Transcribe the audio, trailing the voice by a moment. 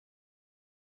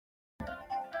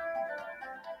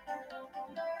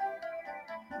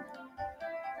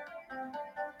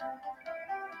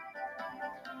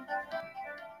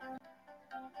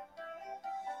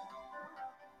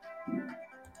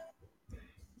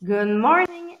Good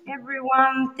morning,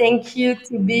 everyone. Thank you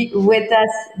to be with us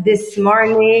this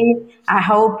morning. I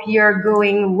hope you're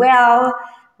going well.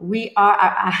 We are,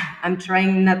 I'm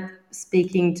trying not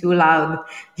speaking too loud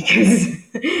because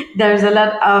there's a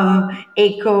lot of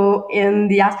echo in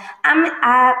the house. I'm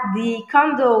at the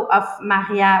condo of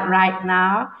Maria right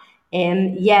now.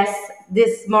 And yes,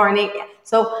 this morning,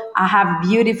 so I have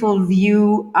beautiful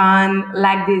view on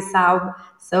Lac des Sables.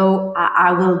 So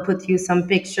I will put you some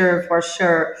picture for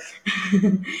sure.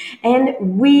 And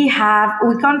we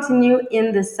continue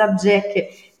in the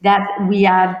subject that we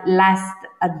had last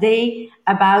day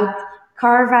about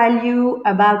core value,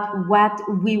 about what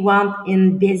we want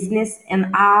in business and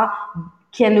how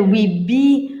can we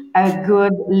be a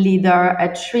good leader,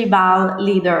 a tribal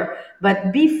leader.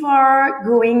 But before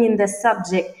going in the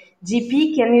subject,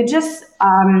 GP, can you just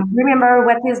remember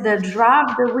what is the draw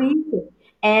of the week?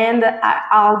 And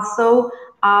also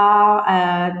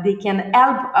how they can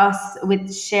help us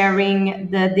with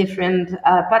sharing the different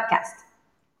podcasts.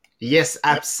 Yes,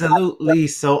 absolutely.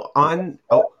 So on,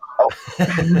 oh,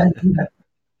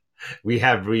 we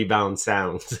have rebound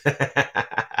sounds.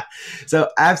 So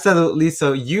absolutely.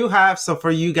 So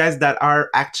for you guys that are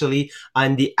actually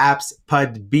on the apps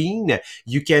Podbean,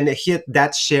 you can hit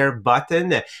that share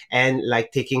button and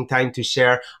like taking time to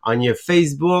share on your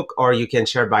Facebook, or you can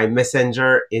share by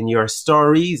Messenger in your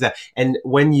stories. And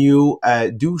when you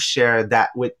do share that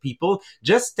with people,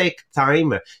 just take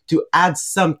time to add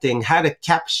something, add a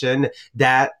caption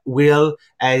that will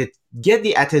get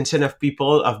the attention of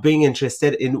people of being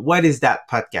interested in what is that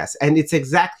podcast. And it's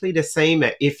exactly the same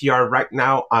if you're right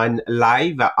now on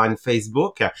live on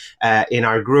Facebook in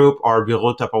our group or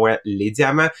Bureau Tupperware Les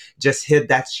Diamants. Just hit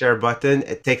that share button,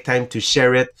 take time to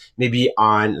share it maybe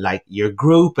on like your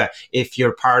group. If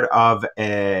you're part of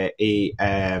a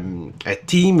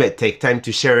team, take time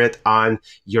to share it on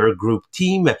your group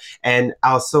team, and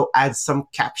also add some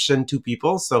caption to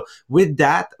people. So with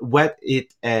that, what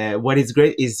is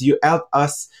great is you help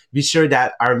us be sure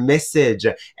that our message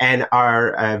and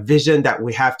our vision that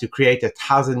we have to create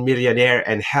 1,000 millionaire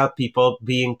and help people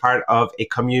being part of a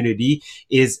community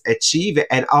is achieved.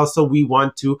 And also we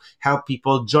want to help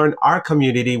people join our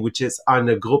community, which is on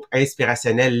the groupe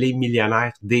inspirationnel Les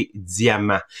Millionnaires des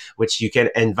Diamants, which you can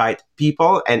invite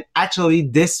people. And actually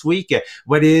this week,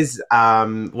 what is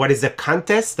the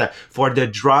contest for the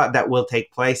draw that will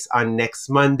take place on next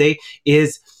Monday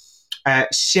is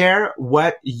share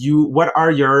what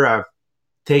are your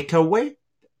takeaway.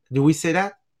 Do we say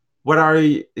that? What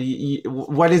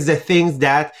is the things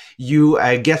that you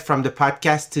get from the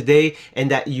podcast today,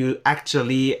 and that you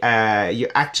actually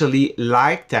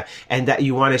liked, and that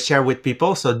you want to share with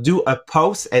people? So do a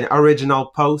post, an original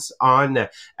post on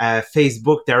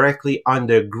Facebook directly on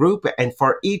the group, and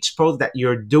for each post that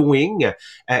you're doing,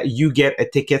 you get a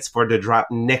tickets for the drop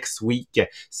next week.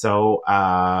 So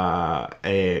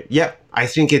yeah, I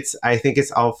think it's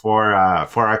all for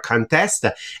our contest.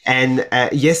 And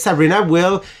yes, Sabrina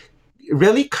will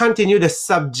really continue the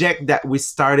subject that we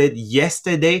started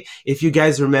yesterday. If you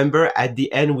guys remember, at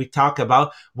the end we talk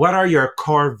about what are your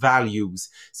core values.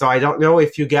 So I don't know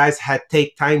if you guys had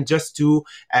take time just to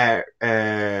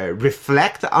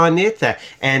reflect on it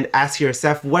and ask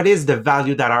yourself, what is the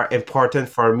value that are important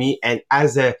for me, and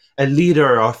as a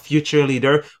leader or future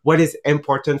leader, what is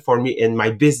important for me in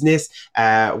my business,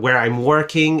 where I'm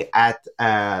working at,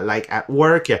 like at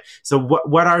work. So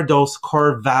what are those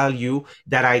core value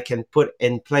that I can put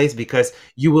in place? Because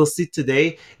you will see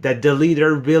today that the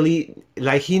leader really,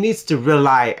 like, he needs to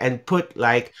rely and put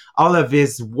like all of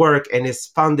his work and his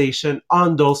foundation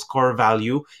on those core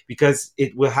value, because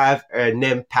it will have an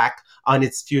impact on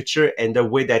its future and the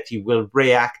way that he will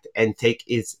react and take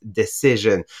his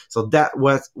decision. So that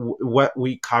was what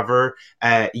we covered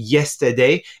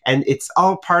yesterday, and it's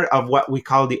all part of what we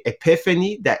call the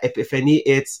epiphany. That epiphany,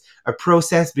 it's a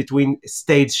process between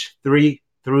stage 3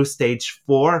 through stage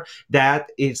 4,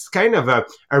 that is kind of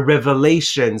a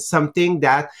revelation, something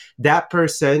that that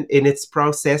person in its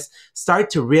process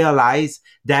start to realize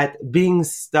that being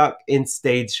stuck in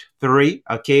stage 3,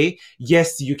 okay,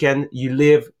 yes, you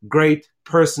live great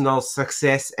personal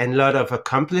success and a lot of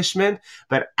accomplishment,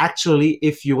 but actually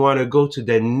if you want to go to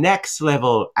the next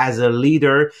level as a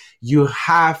leader, you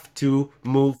have to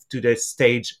move to the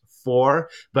stage 4.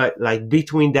 But like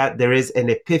between that, there is an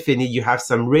epiphany. You have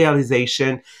some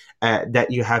realization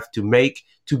that you have to make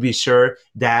to be sure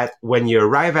that when you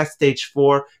arrive at stage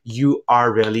 4, you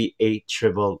are really a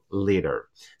triple leader.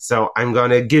 So I'm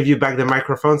going to give you back the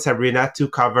microphone, Sabrina,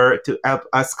 to help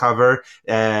us cover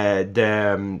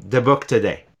the book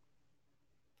today.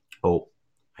 Oh,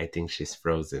 I think she's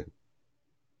frozen.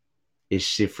 Is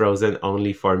she frozen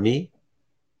only for me?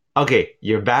 Okay,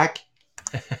 you're back.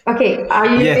 Okay, are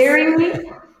you Yes. hearing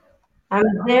me? I'm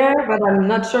there, but I'm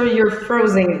not sure you're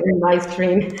frozen in my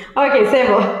screen. Okay, c'est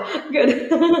bon. Good.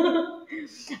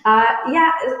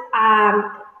 Yeah,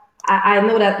 I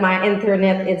know that my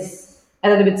internet is a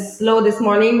little bit slow this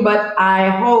morning, but I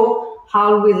hope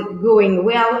all will going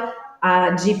well.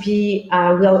 GP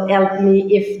will help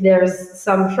me if there's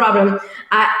some problem.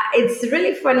 It's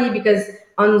really funny because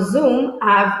on Zoom,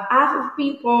 I have half of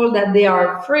people that they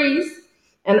are freeze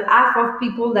and half of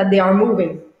people that they are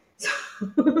moving. So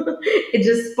it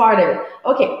just started.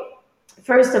 Okay,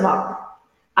 first of all,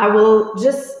 I will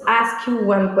just ask you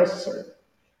one question.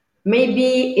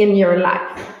 Maybe in your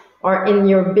life or in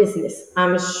your business,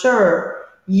 I'm sure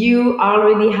you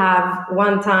already have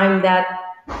one time that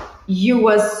you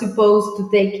was supposed to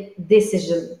take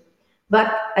decision,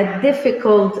 but a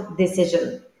difficult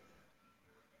decision.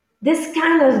 This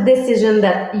kind of decision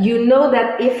that you know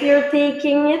that if you're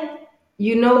taking it,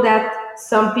 you know that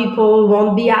some people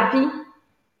won't be happy.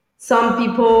 Some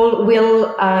people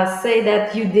will say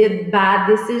that you did bad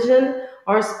decision,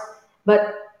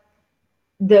 but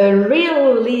the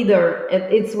real leader,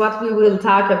 it's what we will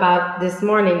talk about this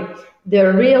morning.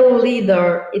 The real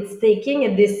leader, it's taking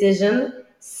a decision,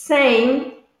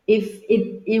 saying if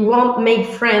it won't make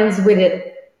friends with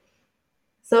it.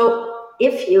 So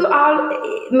if you are,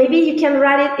 maybe you can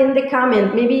write it in the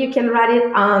comment. Maybe you can write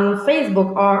it on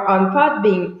Facebook or on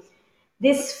Podbean.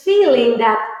 This feeling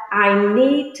that I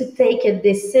need to take a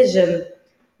decision,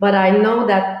 but I know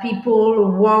that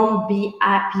people won't be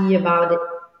happy about it.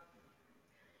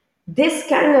 This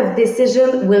kind of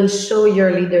decision will show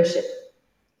your leadership,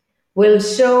 will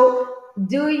show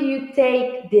do you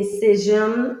take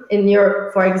decision in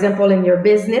your, for example, in your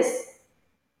business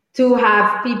to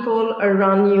have people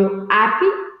around you happy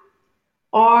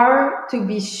or to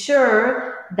be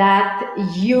sure that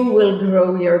you will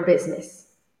grow your business.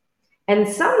 And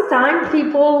sometimes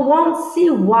people won't see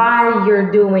why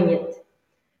you're doing it.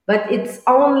 But it's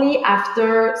only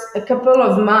after a couple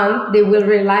of months they will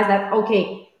realize that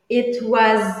okay, it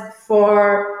was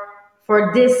for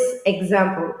this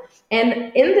example.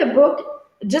 And in the book,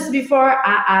 just before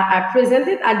I present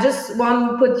it, I just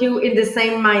want to put you in the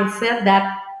same mindset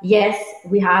that yes,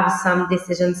 we have some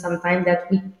decisions sometimes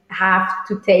that we have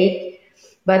to take,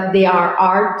 but they are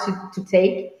hard to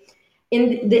take.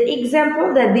 In the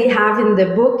example that they have in the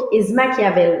book is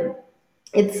Machiavelli.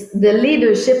 It's the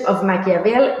leadership of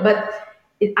Machiavelli, but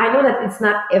I know that it's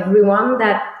not everyone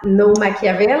that know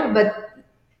Machiavelli, but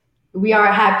we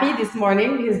are happy this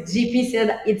morning because GP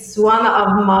said it's one of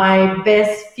my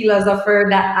best philosopher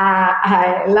that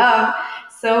I love.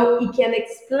 So he can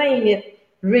explain it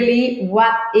really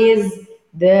what is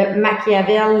the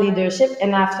Machiavelli leadership.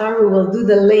 And after we will do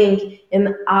the link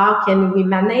in how can we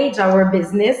manage our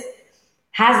business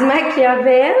has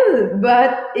Machiavelli,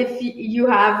 but if you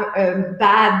have a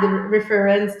bad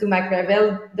reference to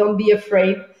Machiavelli, don't be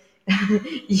afraid.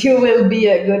 You will be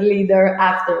a good leader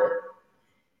after.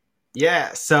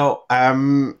 Yeah. So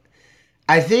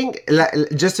I think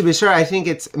just to be sure, I think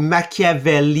it's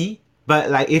Machiavelli.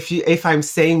 But like if I'm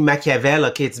saying Machiavel,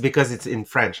 okay, it's because it's in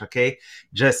French, okay?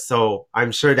 Just so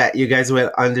I'm sure that you guys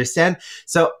will understand.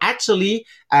 So actually,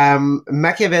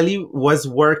 Machiavelli was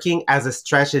working as a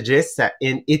strategist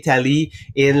in Italy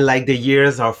in like the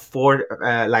years of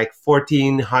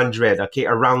 1400, okay,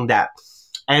 around that.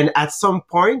 And at some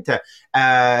point, the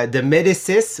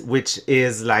Medicis, which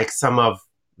is like some of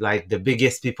like the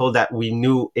biggest people that we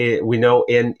know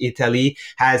in Italy,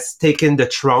 has taken the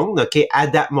throne, okay,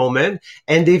 at that moment,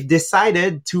 and they've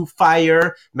decided to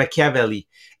fire Machiavelli.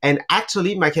 And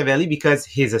actually, Machiavelli, because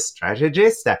he's a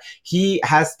strategist, he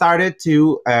has started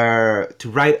to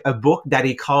write a book that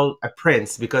he called A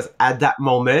Prince, because at that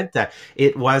moment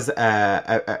it was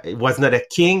not a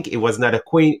king, it was not a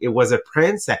queen, it was a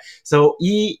prince. So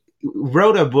he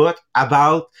wrote a book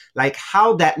about like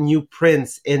how that new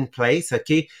prince in place,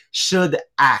 okay, should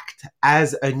act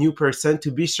as a new person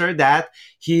to be sure that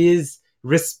he is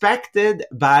respected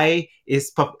by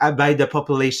by the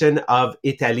population of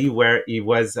Italy where he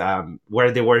was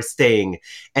where they were staying.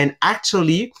 And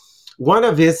actually, one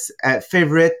of his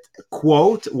favorite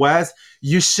quote was,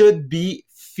 "You should be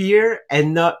fear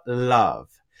and not love."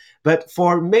 But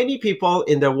for many people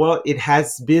in the world, it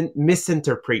has been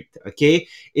misinterpreted. Okay,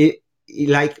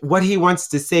 like what he wants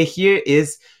to say here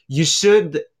is you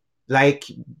should like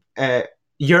uh,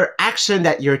 your action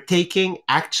that you're taking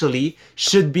actually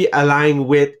should be aligned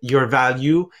with your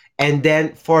value, and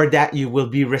then for that you will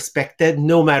be respected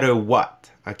no matter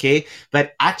what. Okay,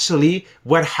 but actually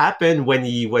what happened when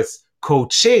he was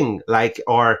coaching, like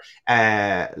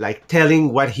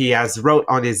telling what he has wrote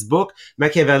on his book,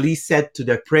 Machiavelli said to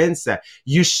the prince,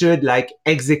 you should like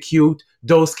execute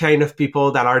those kind of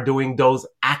people that are doing those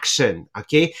action.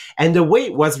 Okay. And the way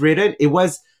it was written, it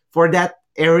was for that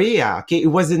area. Okay.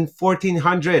 It was in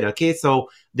 1400. Okay. So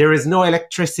there is no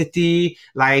electricity,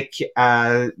 like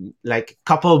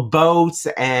couple boats,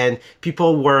 and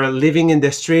people were living in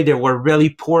the street. There were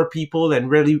really poor people and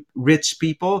really rich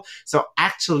people. So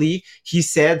actually he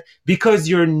said, because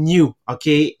you're new,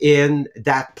 okay, in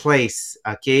that place,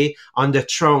 okay, on the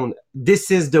throne, this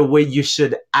is the way you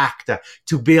should act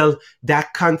to build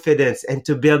that confidence and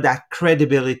to build that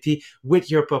credibility with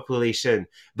your population.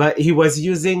 But he was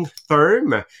using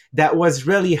term that was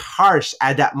really harsh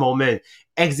at that moment.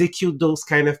 Execute those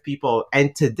kind of people.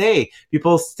 And today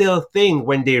people still think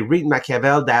when they read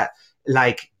Machiavelli that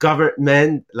like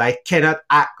government like cannot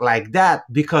act like that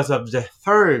because of the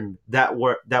term that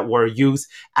were used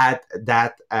at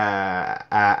that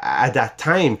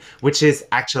time, which is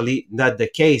actually not the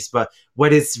case. But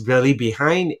what is really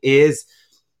behind is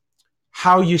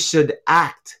how you should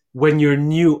act when you're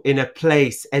new in a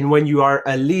place, and when you are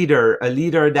a leader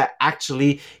that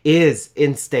actually is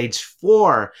in stage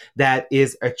 4, that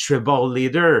is a tribal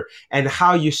leader, and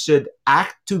how you should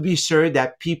act to be sure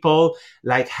that people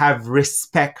like have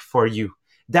respect for you.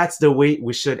 That's the way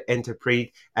we should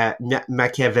interpret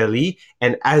Machiavelli.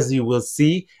 And as you will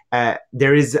see,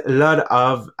 there is a lot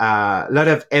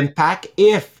of impact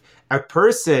if a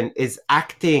person is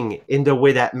acting in the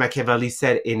way that Machiavelli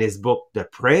said in his book, The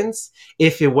Prince.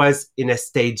 If it was in a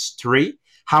stage 3,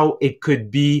 how it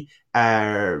could be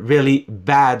really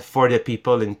bad for the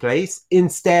people in place,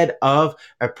 instead of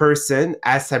a person,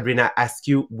 as Sabrina asked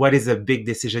you, what is a big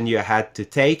decision you had to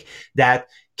take that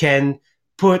can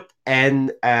put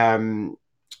and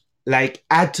like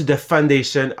add to the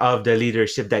foundation of the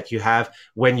leadership that you have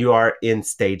when you are in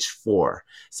stage 4.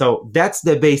 So that's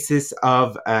the basis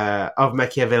of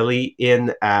Machiavelli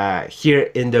in here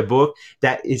in the book.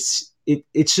 That is,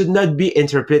 it should not be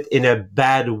interpreted in a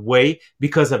bad way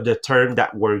because of the term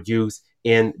that were used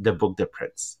in the book The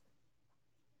Prince.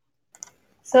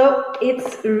 So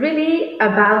it's really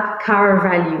about car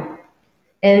value.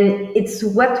 And it's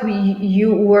what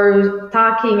you were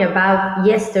talking about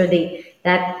yesterday,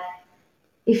 that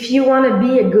if you want to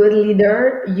be a good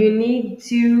leader, you need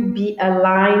to be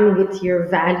aligned with your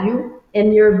value,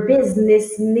 and your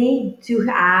business need to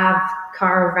have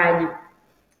car value,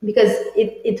 because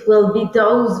it will be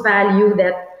those value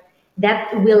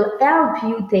that will help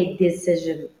you take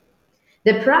decision.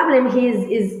 The problem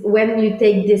is when you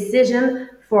take decision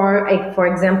for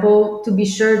example, to be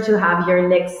sure to have your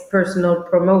next personal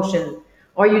promotion,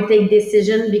 or you take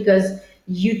decision because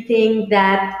you think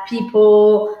that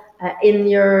people in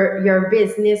your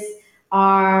business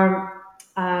are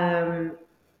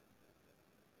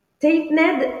take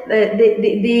net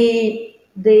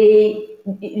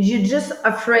you're just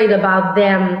afraid about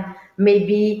them,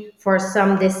 maybe for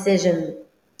some decision.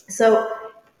 So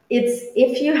it's,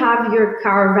 if you have your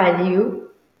car value,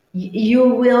 you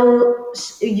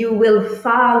will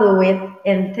follow it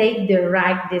and take the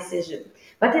right decision.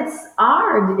 But it's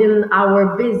hard in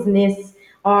our business,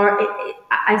 or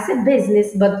I said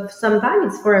business, but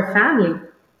sometimes it's for a family.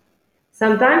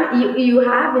 Sometimes you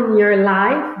have in your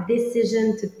life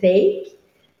decision to take,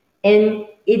 and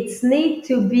it's need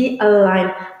to be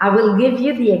aligned. I will give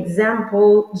you the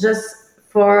example just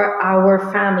for our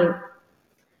family.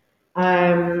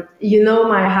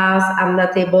 My house, I'm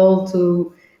not able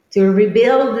to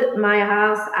rebuild my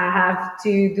house. I have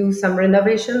to do some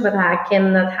renovation, but I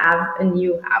cannot have a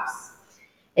new house.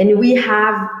 And we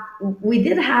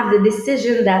did have the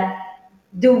decision that,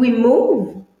 do we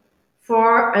move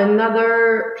for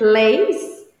another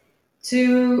place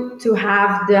to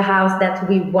have the house that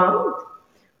we want,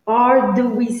 or do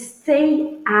we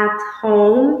stay at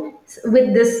home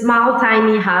with the small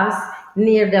tiny house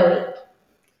near the lake?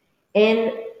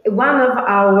 And one of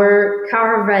our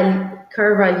core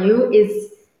value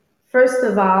is, first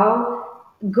of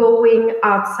all, going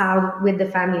outside with the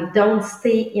family. Don't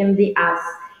stay in the house.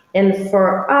 And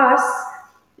for us,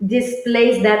 this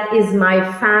place that is my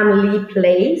family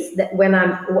place, that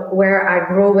where I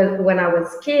grew when I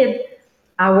was kid,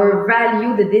 our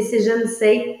value, the decisions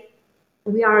say,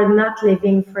 we are not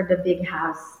living for the big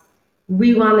house.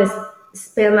 We want to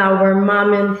spend our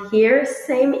moment here.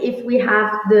 Same if we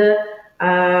have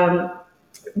um,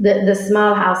 the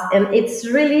small house, and it's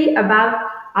really about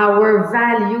our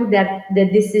value that the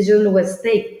decision was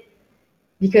taken,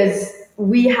 because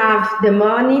we have the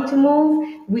money to move.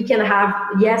 We can have,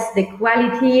 yes, the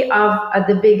quality of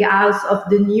the big house, of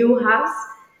the new house,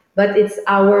 but it's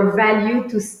our value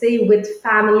to stay with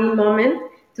family moment,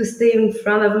 to stay in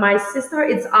front of my sister.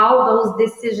 It's all those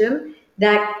decisions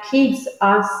that keeps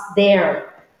us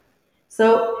there.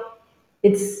 So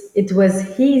it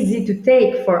was easy to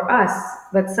take for us,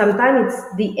 but sometimes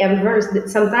it's the inverse.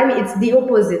 Sometimes it's the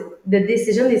opposite. The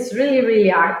decision is really really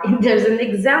hard. There's an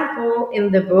example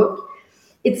in the book.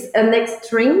 It's an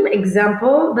extreme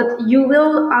example, but you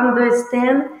will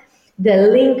understand the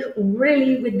link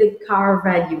really with the car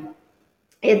value.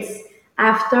 It's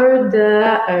after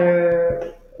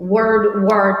the World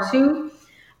War II.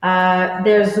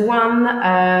 There's one,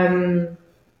 I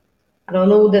don't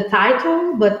know the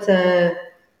title, but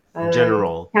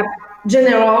General.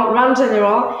 General, Ron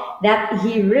General, that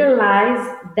he realized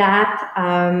that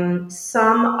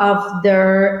some of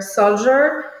their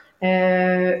soldiers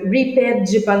raped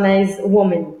Japanese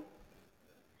women.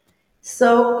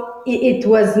 So it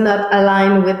was not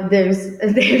aligned with their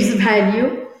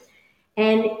value.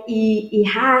 And he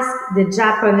asked the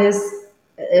Japanese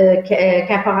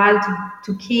caporal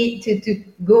to keep to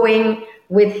going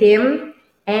with him,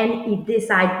 and he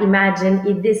decided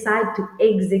to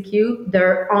execute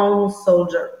their own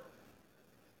soldier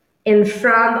in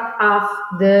front of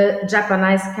the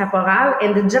Japanese caporal,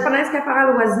 and the Japanese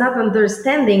caporal was not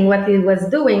understanding what he was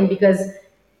doing because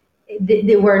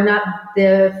they were not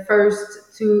the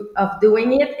first to of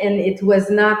doing it, and it was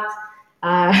not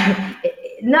uh,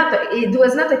 not it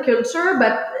was not a culture,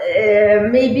 but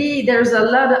maybe there's a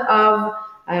lot of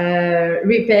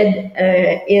repeat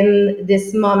in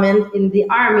this moment in the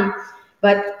army.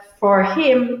 But for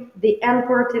him, the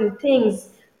important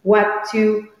things what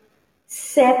to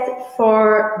set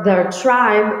for the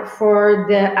tribe, for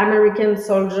the American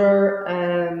soldier,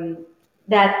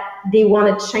 that they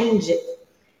want to change it.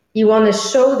 You want to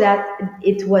show that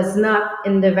it was not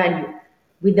in the value.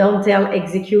 We don't tell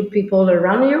execute people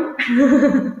around you,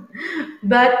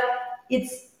 but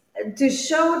it's to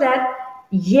show that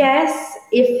yes,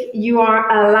 if you are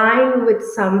aligned with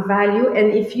some value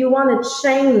and if you want to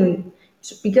change,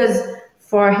 because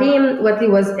for him, what it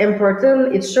was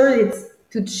important, it's sure it's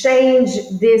to change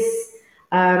this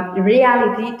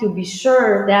reality to be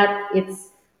sure that it's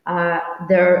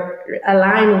they're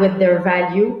aligned with their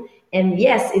value. And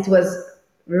yes, it was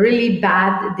really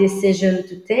bad decision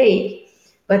to take,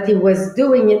 but he was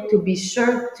doing it to be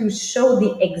sure to show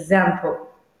the example.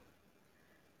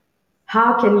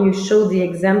 How can you show the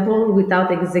example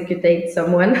without executing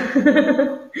someone?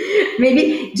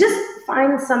 Maybe just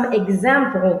find some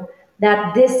example,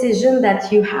 that decision that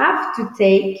you have to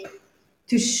take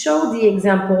to show the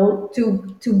example,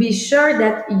 to be sure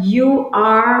that you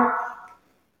are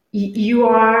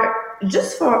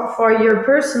just for your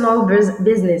personal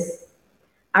business.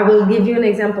 I will give you an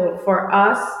example. For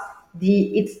us,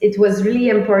 it was really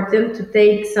important to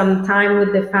take some time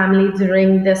with the family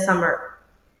during the summer,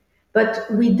 but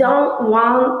we don't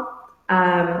want.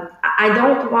 I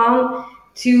don't want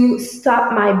to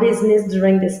stop my business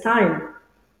during this time.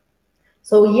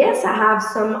 So yes, I have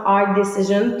some hard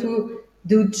decision to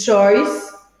do choice.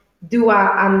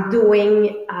 I'm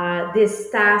doing this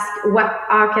task?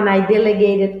 How can I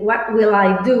delegate it? What will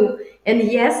I do? And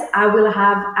yes, I will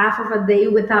have half of a day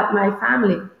without my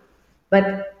family.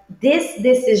 But this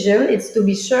decision is to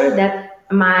be sure that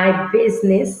my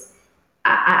business,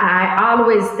 I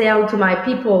always tell to my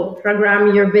people,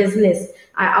 program your business.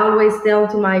 I always tell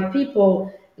to my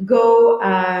people, go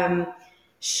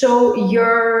show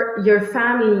your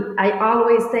family. I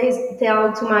always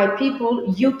tell to my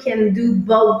people, you can do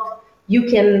both. You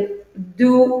can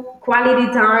do quality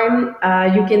time,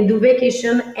 you can do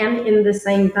vacation, and in the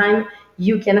same time,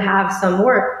 you can have some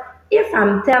work. If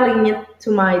I'm telling it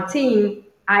to my team,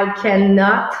 I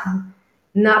cannot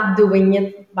not doing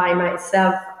it by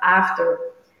myself after.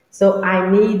 So I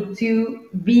need to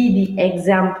be the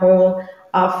example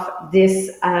of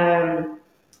this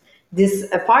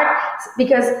part,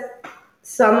 because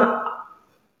some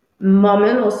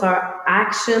moment or some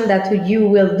action that you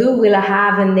will do will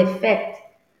have an effect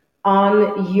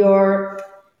on your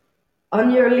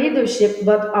leadership,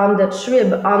 but on the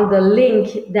trip, on the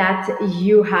link that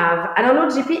you have. I don't know,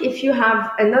 GP, if you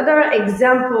have another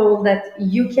example that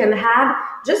you can have,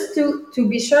 just to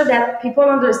be sure that people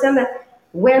understand that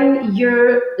when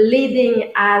you're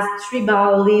leading as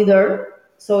tribal leader,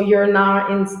 so you're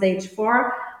now in stage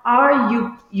 4,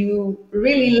 are you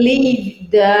really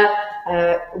leave the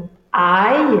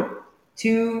I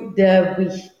to the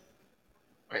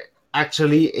we?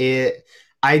 Actually,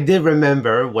 I did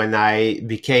remember when I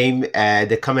became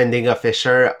the commanding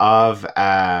officer of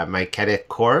my cadet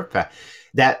corps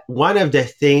that one of the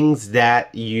things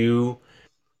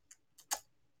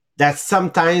that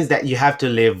sometimes that you have to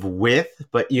live with,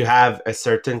 but you have a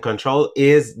certain control,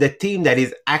 is the team that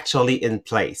is actually in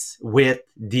place with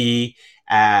the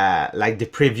like the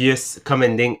previous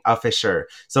commanding officer.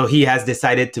 So he has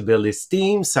decided to build his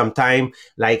team. Sometime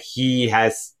like he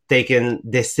has taken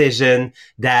decision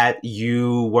that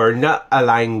you were not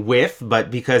aligned with, but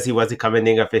because he was a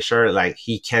commanding officer, like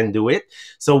he can do it.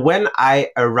 So when I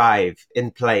arrive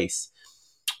in place,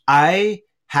 I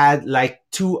had like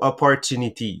two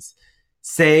opportunities.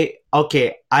 Say,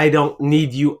 okay, I don't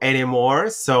need you anymore,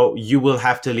 so you will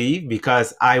have to leave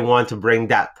because I want to bring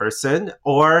that person,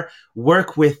 or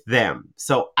work with them.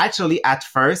 So actually, at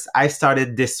first, I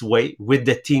started this way with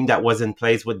the team that was in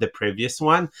place with the previous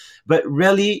one, but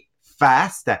really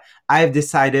fast, I've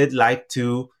decided like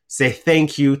to say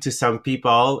thank you to some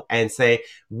people and say,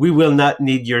 we will not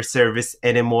need your service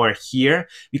anymore here,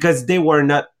 because they were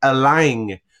not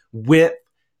aligned with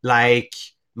like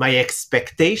my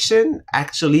expectation,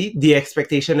 actually the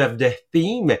expectation of the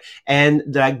theme and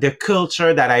like the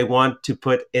culture that I want to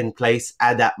put in place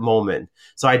at that moment.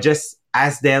 So I just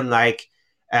asked them like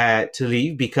to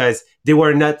leave because they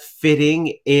were not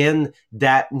fitting in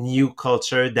that new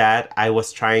culture that I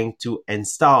was trying to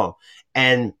install.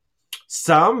 And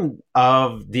some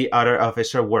of the other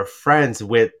officers were friends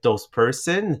with those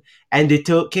person, and they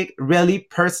took it really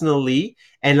personally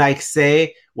and like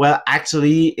say, well,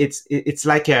 actually it's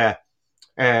like a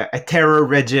terror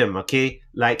regime, okay?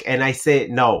 Like, and I say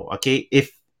no, okay?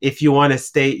 If you want to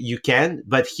stay, you can,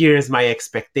 but here's my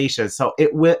expectation. So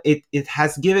it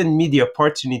has given me the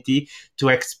opportunity to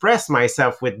express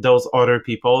myself with those other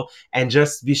people and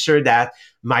just be sure that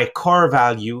my core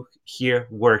value here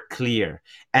were clear.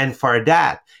 And for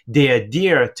that, they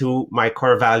adhere to my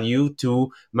core value,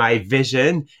 to my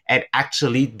vision, and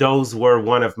actually those were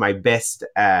one of my best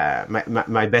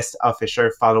my best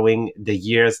officer following the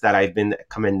years that I've been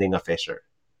commanding officer.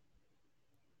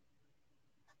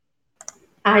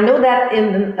 I know that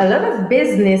in a lot of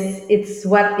business, it's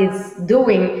what it's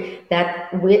doing that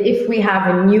if we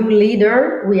have a new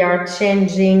leader, we are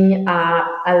changing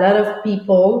a lot of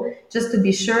people just to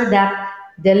be sure that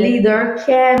the leader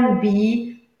can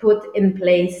be put in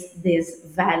place this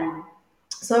value.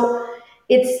 So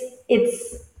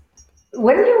it's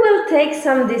when you will take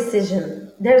some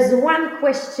decision, there's one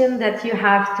question that you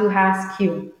have to ask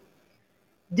you.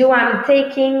 Do I'm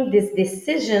taking this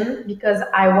decision because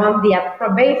I want the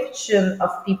approbation of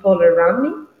people around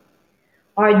me?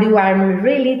 Or do I'm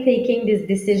really taking this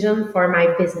decision for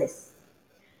my business?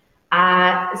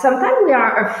 Sometimes we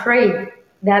are afraid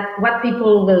that what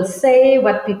people will say,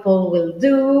 what people will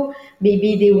do,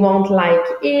 maybe they won't like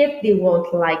it, they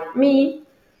won't like me.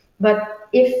 But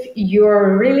if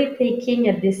you're really taking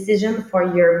a decision for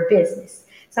your business,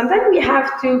 sometimes we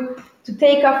have to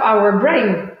take off our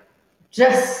brain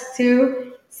just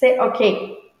to say,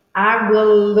 okay, I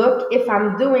will look if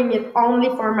I'm doing it only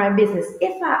for my business.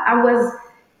 If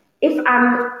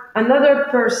I'm another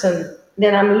person,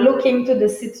 then I'm looking to the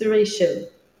situation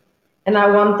and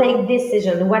I want to take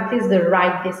decision. What is the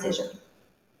right decision?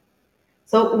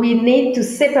 So we need to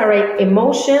separate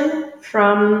emotion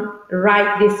from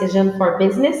right decision for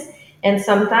business. And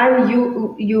sometimes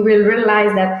you will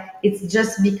realize that it's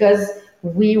just because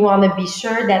we want to be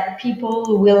sure that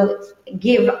people will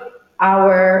give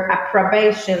our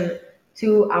approbation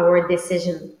to our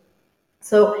decision.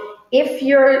 So if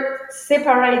you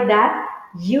separate that,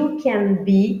 you can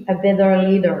be a better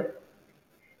leader,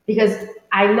 because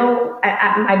I know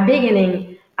at my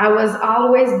beginning I was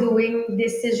always doing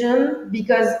decision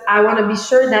because I want to be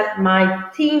sure that my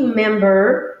team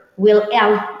member will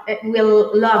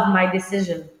love my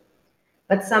decision.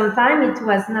 But sometimes it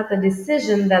was not a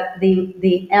decision that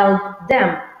they helped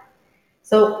them.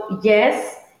 So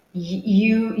yes,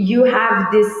 you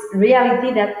have this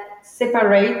reality that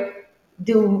separate.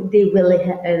 Do they will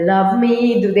love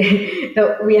me? Do they?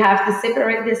 So we have to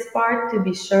separate this part to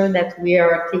be sure that we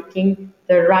are taking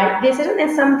the right decision.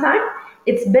 And sometimes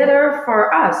it's better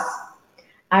for us.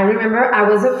 I remember I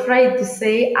was afraid to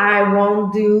say I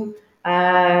won't do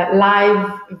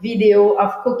live video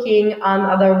of cooking on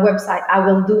other website. I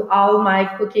will do all my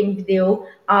cooking video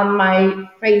on my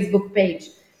Facebook page.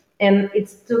 And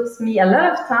it took me a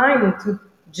lot of time to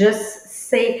just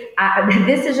say the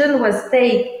decision was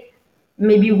taken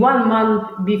maybe 1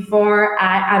 month before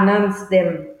I announced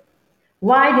them.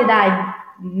 Why did I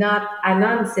not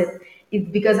announce it? It's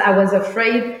because I was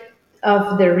afraid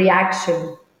of the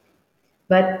reaction.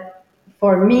 But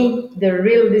for me, the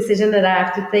real decision that I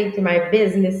have to take to my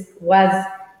business was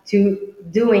to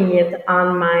doing it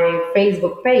on my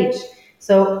Facebook page.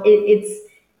 So it's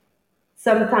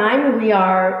sometimes we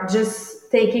are just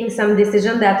taking some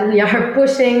decision that we are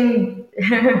pushing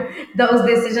those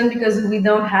decisions because we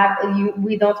don't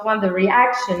want the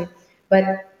reaction.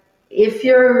 But if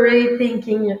you're really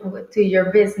thinking to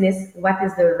your business, what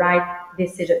is the right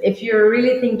decision? If you're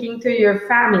really thinking to your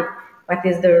family, what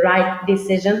is the right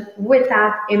decision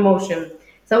without emotion?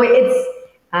 So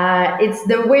it's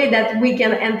the way that we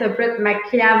can interpret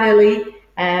Machiavelli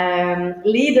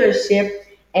leadership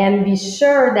and be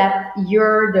sure that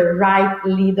you're the right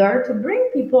leader to bring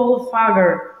people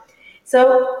further.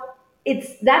 So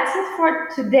that's it for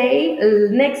today.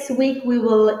 Next week we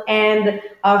will end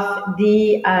of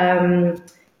the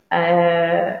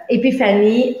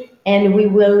Epiphany, and we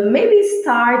will maybe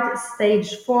start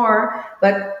stage 4.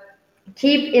 But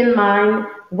keep in mind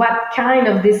what kind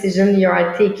of decision you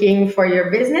are taking for your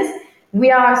business.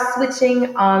 We are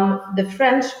switching on the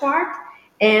French part,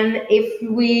 and if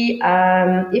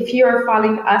you are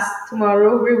following us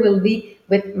tomorrow, we will be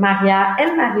with Maria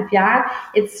and Marie Pierre.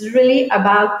 It's really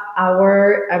about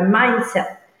our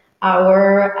mindset,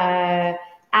 our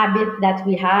habit that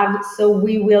we have. So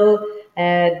we will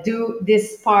do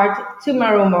this part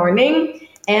tomorrow morning.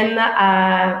 And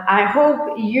I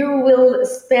hope you will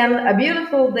spend a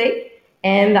beautiful day.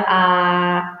 And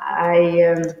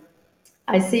I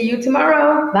see you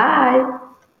tomorrow. Bye.